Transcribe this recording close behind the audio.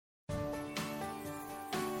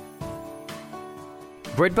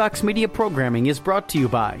Breadbox Media programming is brought to you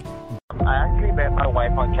by... I actually met my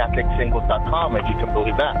wife on CatholicSingles.com, if you can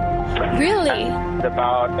believe that. Really?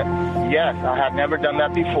 Yes, I had never done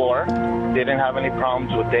that before. Didn't have any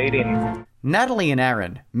problems with dating. Natalie and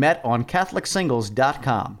Aaron met on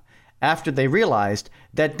CatholicSingles.com after they realized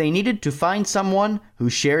that they needed to find someone who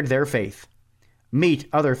shared their faith. Meet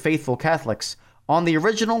other faithful Catholics on the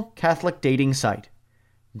original Catholic dating site.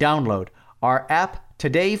 Download our app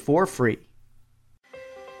today for free.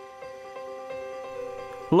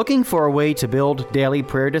 Looking for a way to build daily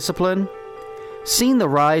prayer discipline? Seen the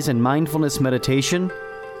rise in mindfulness meditation,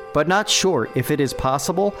 but not sure if it is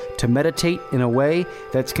possible to meditate in a way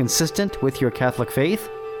that's consistent with your Catholic faith?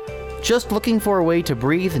 Just looking for a way to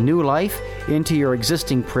breathe new life into your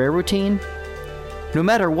existing prayer routine? No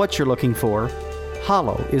matter what you're looking for,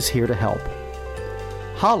 Hallow is here to help.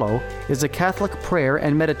 Hallow is a Catholic prayer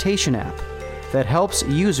and meditation app that helps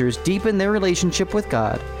users deepen their relationship with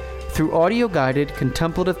God through audio-guided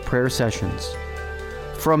contemplative prayer sessions.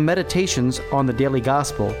 From meditations on the daily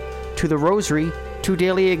gospel to the rosary to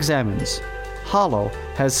daily examens, Hallow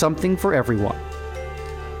has something for everyone.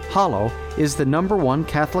 Hallow is the #1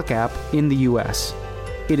 Catholic app in the U.S.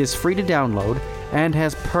 It is free to download and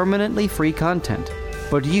has permanently free content,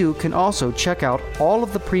 but you can also check out all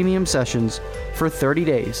of the premium sessions for 30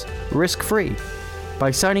 days, risk-free,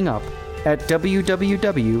 by signing up at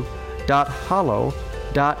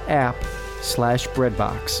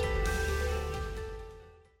www.hallow.app/breadbox.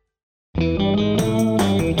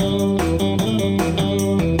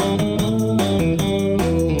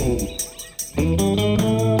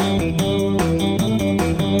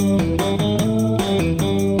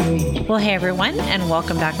 Well, hey everyone, and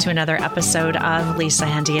welcome back to another episode of Lisa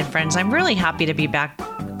Hendy and Friends. I'm really happy to be back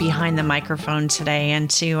behind the microphone today and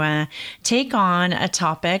to take on a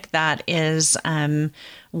topic that is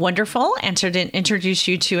wonderful and to introduce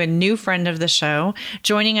you to a new friend of the show.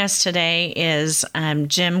 Joining us today is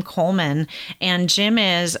Jim Coleman, and Jim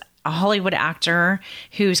is a Hollywood actor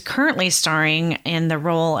who's currently starring in the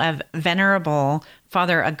role of Venerable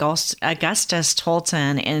Father Augustus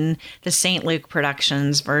Tolton in the St. Luke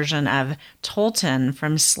Productions version of Tolton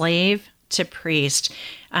from Slave to Priest.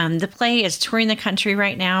 The play is touring the country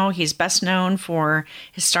right now. He's best known for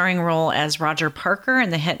his starring role as Roger Parker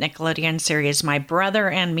in the hit Nickelodeon series My Brother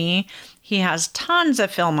and Me. He has tons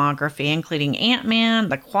of filmography, including Ant-Man,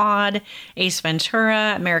 The Quad, Ace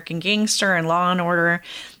Ventura, American Gangster, and Law & Order.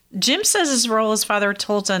 Jim says his role as Father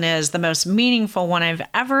Tolton is the most meaningful one I've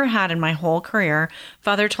ever had in my whole career.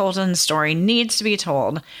 Father Tolton's story needs to be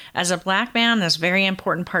told. As a Black man, this very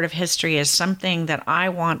important part of history is something that I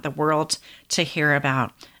want the world to hear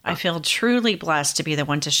about. I feel truly blessed to be the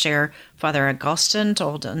one to share Father Augustus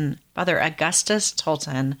Tolton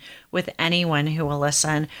with anyone who will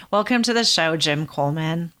listen. Welcome to the show, Jim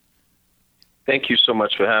Coleman. Thank you so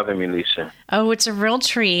much for having me, Lisa. Oh, it's a real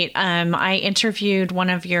treat. I interviewed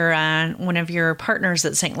one of your partners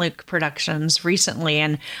at St. Luke Productions recently,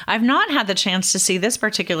 and I've not had the chance to see this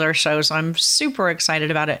particular show, so I'm super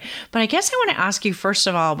excited about it. But I guess I want to ask you, first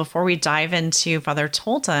of all, before we dive into Father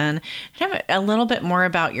Tolton, kind of a little bit more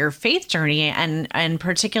about your faith journey and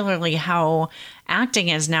particularly how acting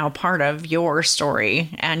is now part of your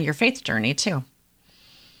story and your faith journey, too.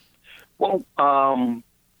 Well,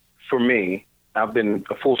 for me, I've been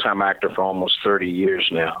a full-time actor for almost 30 years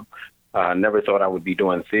now. Never thought I would be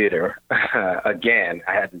doing theater again.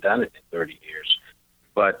 I hadn't done it in 30 years.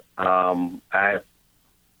 But I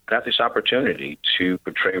got this opportunity to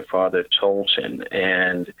portray Father Tolton,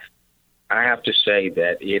 and I have to say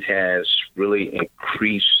that it has really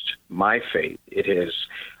increased my faith. It has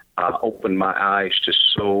opened my eyes to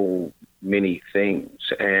so many things,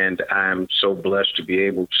 and I'm so blessed to be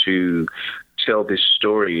able to tell this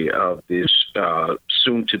story of this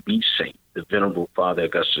soon-to-be saint, the Venerable Father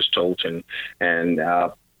Augustus Tolton. And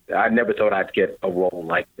I never thought I'd get a role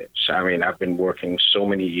like this. I mean, I've been working so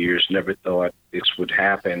many years, never thought this would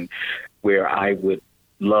happen, where I would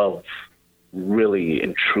really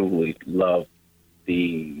and truly love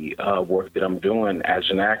the work that I'm doing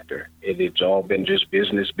as an actor. It's all been just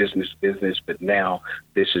business, but now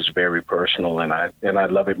this is very personal, and I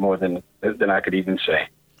love it more than I could even say.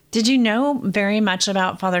 Did you know very much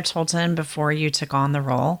about Father Tolton before you took on the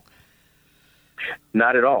role?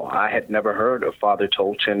 Not at all. I had never heard of Father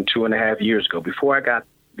Tolton 2.5 years ago. Before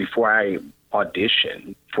I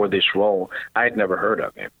auditioned for this role, I had never heard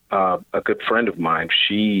of him. A good friend of mine,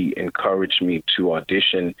 she encouraged me to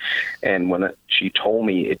audition, and when she told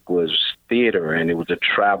me it was theater and it was a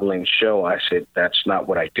traveling show, I said, that's not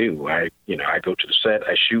what I do. I go to the set,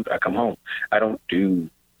 I shoot, I come home. I don't do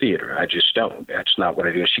theater. I just don't. That's not what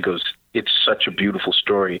I do. She goes, it's such a beautiful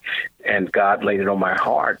story, and God laid it on my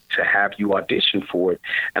heart to have you audition for it.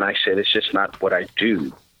 And I said, it's just not what I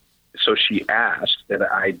do. So she asked that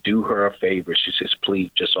I do her a favor. She says, please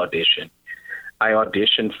just audition. I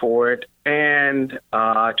auditioned for it, and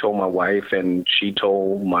I told my wife, and she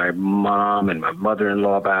told my mom and my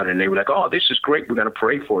mother-in-law about it, and they were like, oh, this is great. We're going to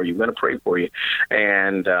pray for you. We're going to pray for you.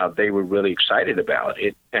 And they were really excited about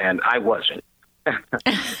it, and I wasn't.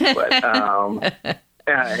 But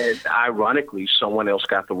ironically, someone else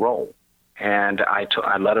got the role. And I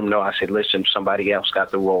let them know. I said, listen, somebody else got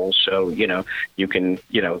the role, so, you can,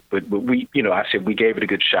 but we, I said, we gave it a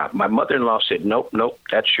good shot. My mother-in-law said, nope,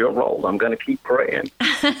 that's your role. I'm going to keep praying.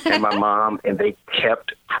 And my mom, and they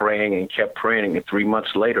kept praying and kept praying. And 3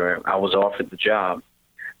 months later, I was offered the job.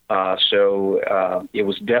 So it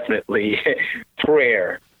was definitely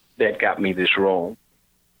prayer that got me this role.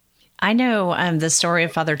 I know the story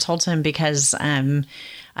of Father Tolton because I'm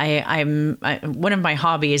one of my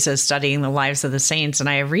hobbies is studying the lives of the saints, and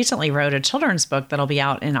I recently wrote a children's book that'll be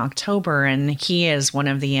out in October, and he is one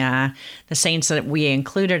of the saints that we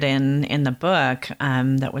included in the book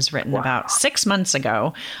that was written about 6 months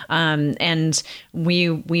ago, and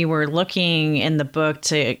we were looking in the book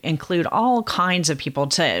to include all kinds of people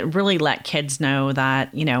to really let kids know that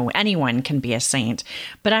anyone can be a saint.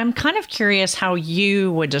 But I'm kind of curious how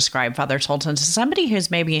you would describe Father Tolton to somebody who's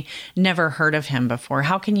maybe never heard of him before.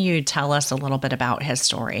 How can you tell us a little bit about his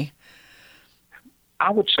story?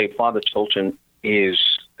 I would say Father Tolton is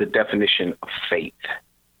the definition of faith.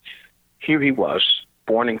 Here he was,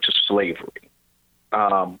 born into slavery.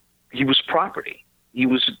 He was property. He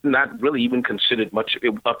was not really even considered much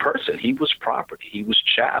a person. He was property. He was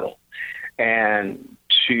chattel. And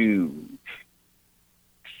to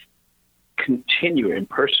continue and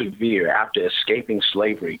persevere after escaping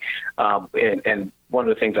slavery. And one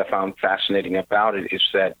of the things I found fascinating about it is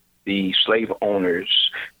that the slave owners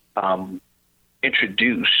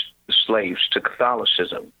introduced the slaves to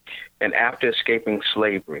Catholicism. And after escaping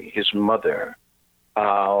slavery, his mother,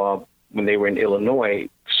 when they were in Illinois,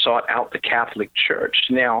 sought out the Catholic Church.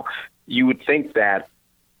 Now, you would think that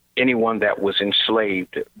anyone that was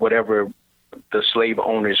enslaved, whatever the slave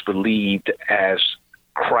owners believed as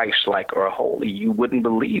Christ-like or holy, you wouldn't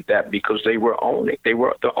believe that because they were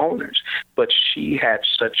the owners. But she had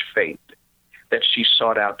such faith that she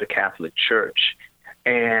sought out the Catholic Church,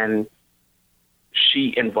 and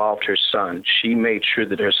she involved her son. She made sure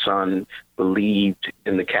that her son believed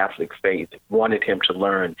in the Catholic faith, wanted him to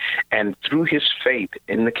learn. And through his faith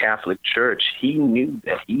in the Catholic Church, he knew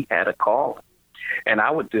that he had a calling. And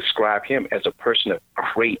I would describe him as a person of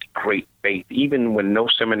great, great faith, even when no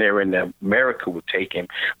seminary in America would take him,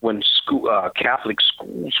 when Catholic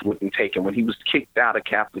schools wouldn't take him, when he was kicked out of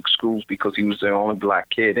Catholic schools because he was the only black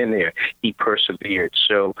kid in there, he persevered.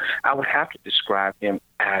 So I would have to describe him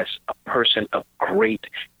as a person of great,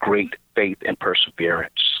 great faith and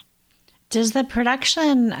perseverance. Does the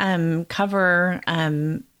production cover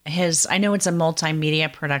I know it's a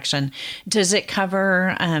multimedia production. Does it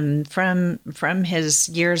cover from his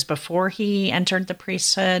years before he entered the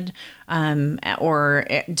priesthood, or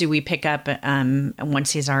do we pick up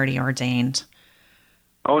once he's already ordained?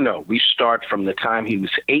 Oh, no. We start from the time he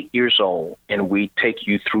was 8 years old, and we take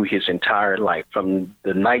you through his entire life, from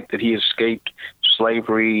the night that he escaped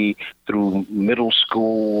slavery, through middle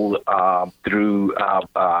school, through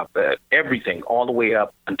everything, all the way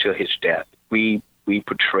up until his death. We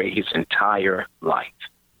portray his entire life.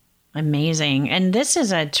 Amazing. And this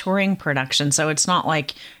is a touring production, so it's not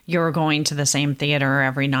like you're going to the same theater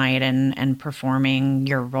every night and performing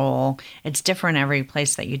your role. It's different every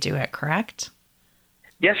place that you do it, correct?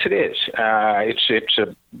 Yes, it is. It's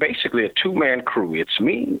basically a two-man crew. It's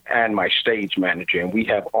me and my stage manager, and we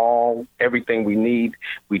have everything we need.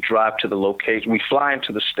 We drive to the location. We fly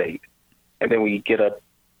into the state, and then we get a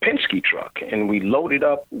Penske truck, and we load it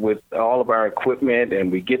up with all of our equipment,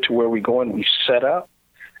 and we get to where we're going. We set up,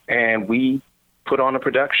 and we put on a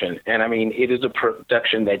production. And I mean, it is a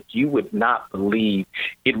production that you would not believe.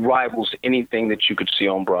 It rivals anything that you could see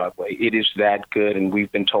on Broadway. It is that good, and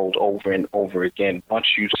we've been told over and over again, once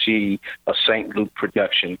you see a St. Luke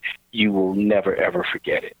production, you will never, ever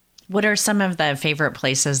forget it. What are some of the favorite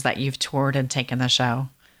places that you've toured and taken the show?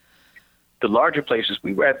 The larger places,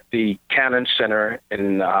 we were at the Cannon Center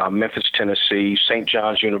in Memphis, Tennessee, St.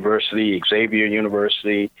 John's University, Xavier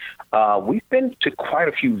University. We've been to quite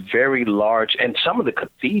a few very large, and some of the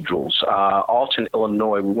cathedrals. Alton,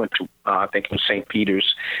 Illinois, we went to, I think, in St.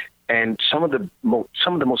 Peter's, and some of the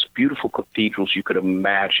most beautiful cathedrals you could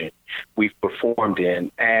imagine we've performed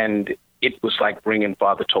in, and it was like bringing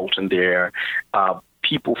Father Tolton there.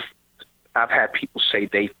 People I've had people say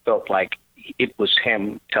they felt like it was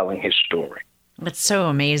him telling his story. It's so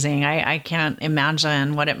amazing. I can't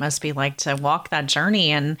imagine what it must be like to walk that journey.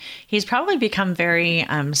 And he's probably become very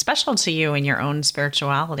special to you in your own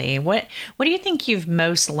spirituality. What do you think you've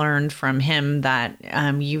most learned from him that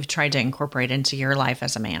you've tried to incorporate into your life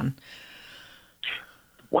as a man?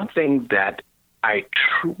 One thing that I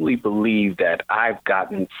truly believe that I've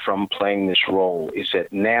gotten from playing this role is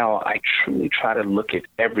that now I truly try to look at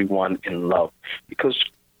everyone in love, because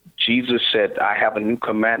Jesus said, I have a new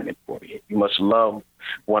commandment for you. You must love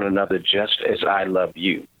one another just as I love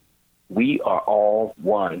you. We are all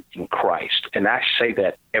one in Christ. And I say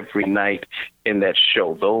that every night in that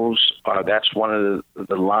show. That's one of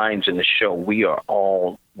the lines in the show. We are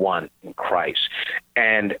all one in Christ.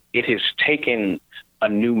 And it has taken a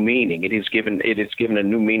new meaning. It has given a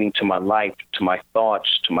new meaning to my life, to my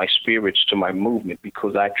thoughts, to my spirits, to my movement,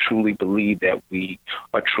 because I truly believe that we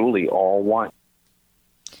are truly all one.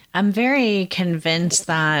 I'm very convinced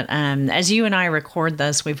that as you and I record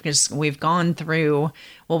this, we've gone through,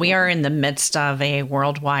 well, we are in the midst of a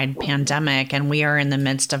worldwide pandemic, and we are in the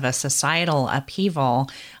midst of a societal upheaval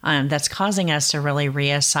that's causing us to really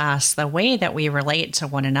reassess the way that we relate to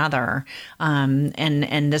one another.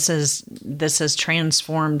 And this has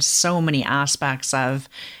transformed so many aspects of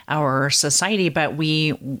our society, but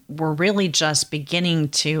we're really just beginning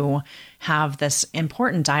to have this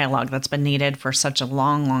important dialogue that's been needed for such a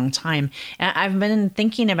long time. And I've been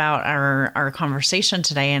thinking about our conversation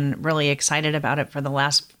today and really excited about it for the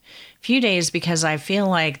last few days, because I feel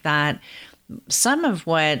like that some of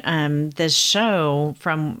what this show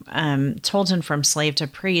from Tolton from Slave to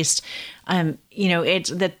Priest, it's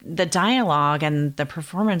the dialogue and the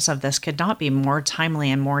performance of this could not be more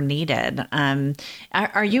timely and more needed.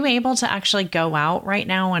 Are you able to actually go out right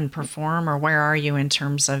now and perform, or where are you in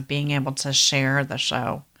terms of being able to share the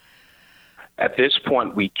show? At this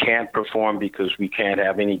point, we can't perform because we can't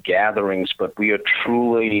have any gatherings, but we are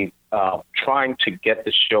truly trying to get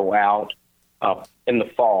the show out in the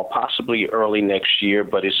fall, possibly early next year,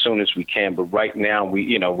 but as soon as we can. But right now,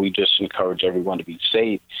 we just encourage everyone to be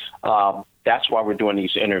safe. That's why we're doing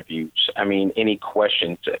these interviews. I mean, any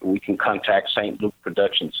questions, we can contact St. Luke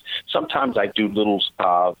Productions. Sometimes I do little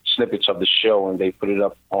snippets of the show, and they put it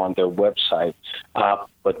up on their website.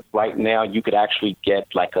 But right now, you could actually get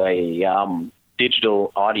like a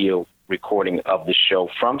digital audio recording of the show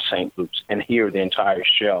from St. Luke's and hear the entire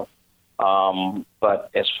show.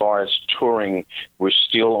 But as far as touring, we're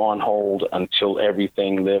still on hold until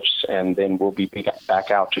everything lifts, and then we'll be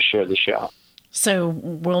back out to share the show. So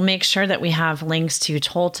we'll make sure that we have links to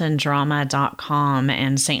ToltonDrama.com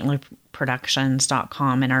and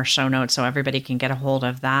stlukeproductions.com in our show notes, so everybody can get a hold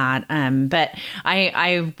of that. But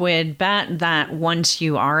I would bet that once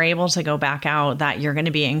you are able to go back out, that you're going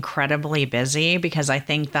to be incredibly busy, because I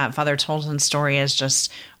think that Father Tolton's story is just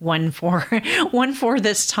one for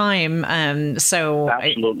this time. So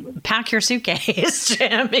absolutely. Pack your suitcase,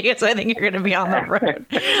 Jim, because I think you're going to be on the road.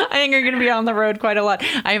 I think you're going to be on the road quite a lot.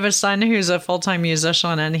 I have a son who's a full-time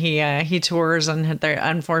musician, and he tours, and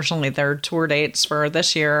unfortunately their tour dates for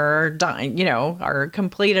this year are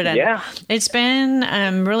completed. And yeah, it's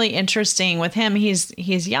been really interesting with him.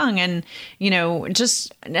 He's young, and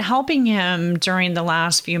just helping him during the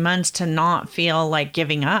last few months to not feel like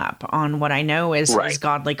giving up on what I know is his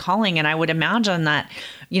godly calling. And I would imagine that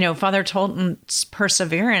Father Tolton's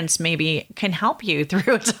perseverance maybe can help you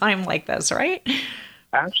through a time like this, right?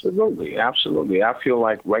 Absolutely. I feel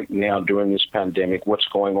like right now during this pandemic, what's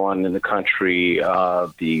going on in the country,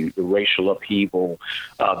 the racial upheaval,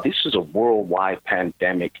 this is a worldwide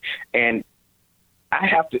pandemic. And I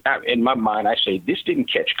have to, in my mind, I say this didn't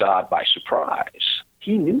catch God by surprise.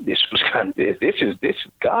 He knew this was going to be, this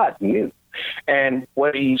God knew. And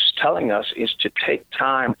what he's telling us is to take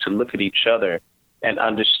time to look at each other and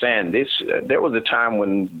understand this. There was a time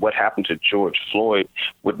when what happened to George Floyd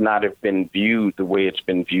would not have been viewed the way it's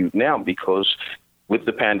been viewed now, because with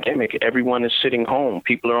the pandemic, everyone is sitting home.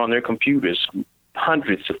 People are on their computers.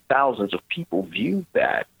 Hundreds of thousands of people viewed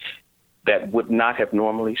that would not have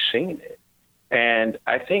normally seen it. And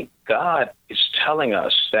I think God is telling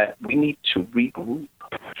us that we need to regroup.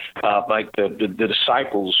 Like the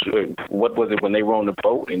disciples, what was it when they were on the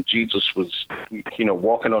boat and Jesus was,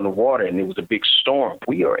 walking on the water and it was a big storm?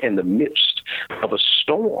 We are in the midst of a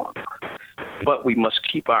storm, but we must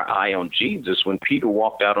keep our eye on Jesus. When Peter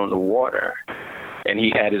walked out on the water, and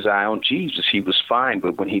he had his eye on Jesus. He was fine,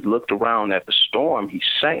 but when he looked around at the storm, he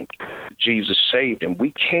sank. Jesus saved him.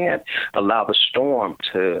 We can't allow the storm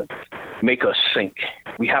to make us sink.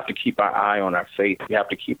 We have to keep our eye on our faith. We have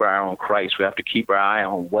to keep our eye on Christ. We have to keep our eye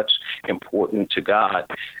on what's important to God,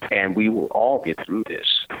 and we will all get through this.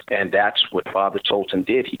 And that's what Father Tolton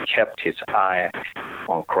did. He kept his eye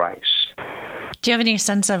on Christ. Do you have any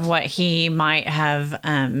sense of what he might have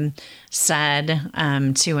said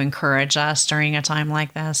to encourage us during a time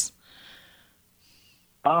like this?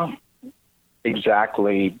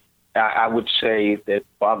 Exactly. I would say that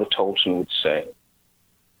Father Tolton would say,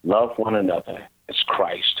 love one another as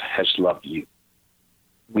Christ has loved you.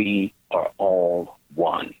 We are all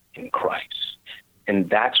one in Christ. And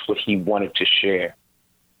that's what he wanted to share.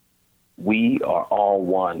 We are all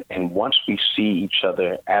one. And once we see each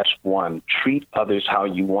other as one, treat others how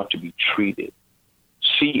you want to be treated.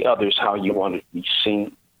 See others how you want to be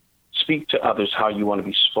seen. Speak to others how you want to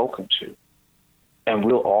be spoken to. And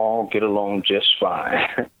we'll all get along just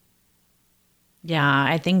fine. Yeah,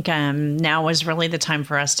 I think now is really the time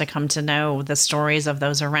for us to come to know the stories of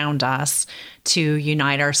those around us, to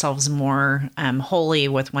unite ourselves more wholly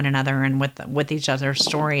with one another and with each other's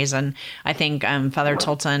stories. And I think Father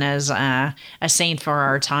Tolton is a saint for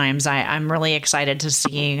our times. I'm really excited to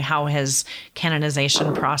see how his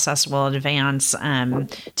canonization process will advance.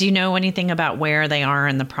 Do you know anything about where they are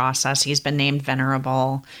in the process? He's been named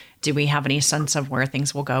venerable. Do we have any sense of where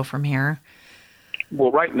things will go from here? Well,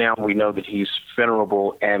 right now we know that he's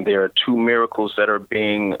venerable, and there are 2 miracles that are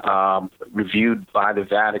being reviewed by the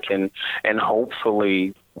Vatican, and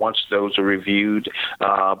hopefully once those are reviewed,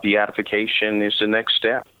 beatification is the next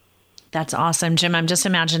step. That's awesome. Jim, I'm just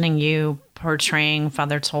imagining you portraying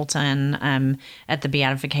Father Tolton at the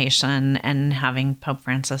beatification and having Pope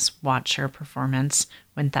Francis watch your performance.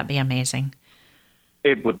 Wouldn't that be amazing?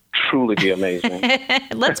 It would truly be amazing.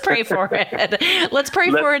 Let's pray for it. Let's pray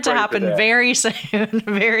for it to happen very soon,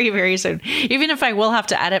 very, very soon. Even if I will have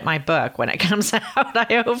to edit my book when it comes out,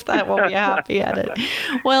 I hope that will be a happy edit.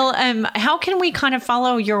 Well, how can we kind of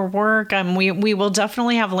follow your work? We will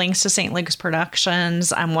definitely have links to St. Luke's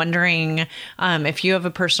Productions. I'm wondering if you have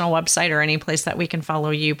a personal website or any place that we can follow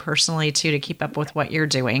you personally too to keep up with what you're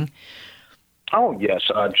doing. Oh, yes.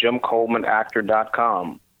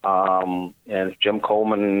 JimColemanActor.com. And Jim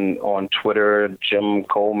Coleman on Twitter, Jim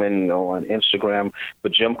Coleman on Instagram,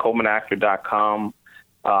 but JimColemanActor.com.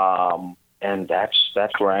 And that's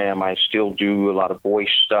where I am. I still do a lot of voice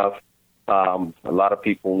stuff. A lot of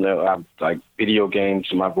people know I like video games,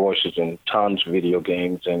 and my voice is in tons of video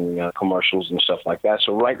games and commercials and stuff like that.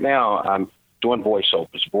 So right now I'm doing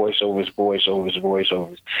voiceovers,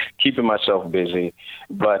 keeping myself busy,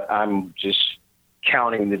 but I'm just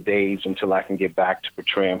counting the days until I can get back to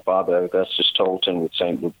portraying Father Augustus Tolton with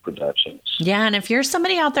St. Luke Productions. Yeah, and if you're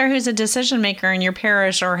somebody out there who's a decision maker in your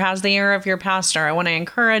parish or has the ear of your pastor, I want to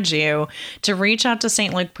encourage you to reach out to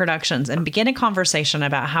St. Luke Productions and begin a conversation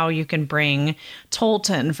about how you can bring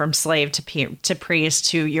Tolton from slave to priest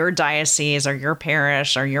to your diocese or your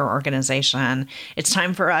parish or your organization. It's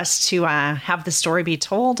time for us to have the story be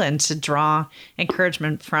told and to draw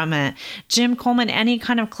encouragement from it. Jim Coleman, any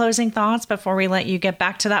kind of closing thoughts before we let you get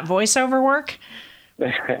back to that voiceover work?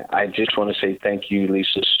 I just want to say thank you,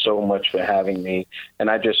 Lisa, so much for having me. And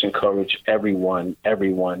I just encourage everyone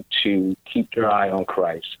to keep your eye on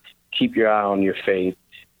Christ, keep your eye on your faith,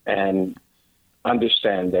 and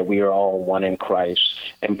understand that we are all one in Christ.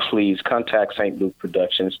 And please contact St. Luke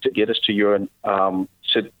Productions to get us to your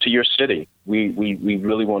city. We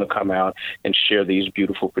really want to come out and share these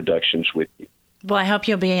beautiful productions with you. Well, I hope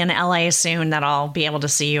you'll be in LA soon, that I'll be able to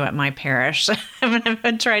see you at my parish. I'm going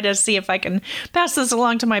to try to see if I can pass this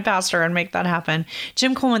along to my pastor and make that happen.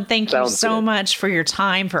 Jim Coleman, thank you so much for your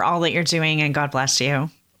time, for all that you're doing, and God bless you.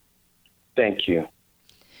 Thank you.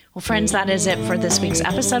 Well, friends, that is it for this week's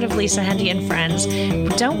episode of Lisa Hendey and Friends.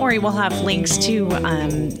 Don't worry, we'll have links to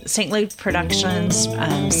St. Luke Productions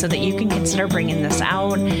so that you can consider bringing this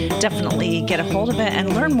out. Definitely get a hold of it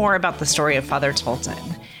and learn more about the story of Father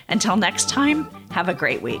Tolton. Until next time, have a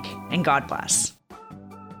great week, and God bless.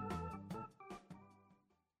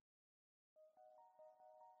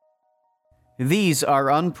 These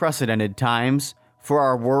are unprecedented times for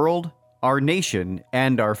our world, our nation,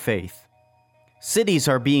 and our faith. Cities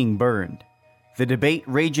are being burned. The debate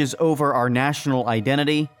rages over our national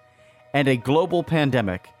identity, and a global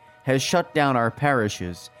pandemic has shut down our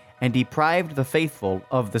parishes and deprived the faithful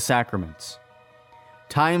of the sacraments.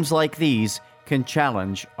 Times like these can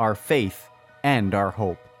challenge our faith and our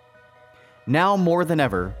hope. Now more than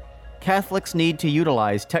ever, Catholics need to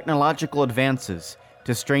utilize technological advances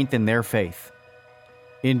to strengthen their faith.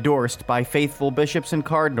 Endorsed by faithful bishops and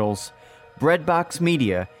cardinals, Breadbox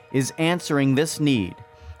Media is answering this need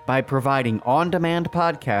by providing on-demand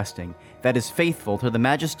podcasting that is faithful to the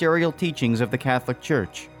magisterial teachings of the Catholic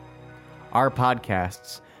Church. Our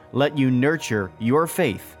podcasts let you nurture your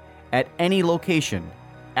faith at any location,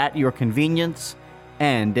 at your convenience,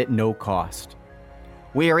 and at no cost.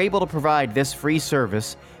 We are able to provide this free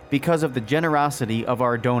service because of the generosity of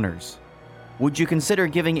our donors. Would you consider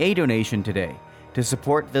giving a donation today to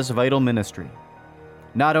support this vital ministry?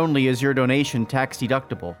 Not only is your donation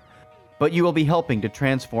tax-deductible, but you will be helping to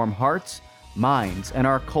transform hearts, minds, and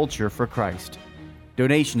our culture for Christ.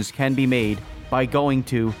 Donations can be made by going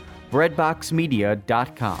to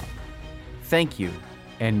breadboxmedia.com. Thank you,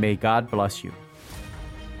 and may God bless you.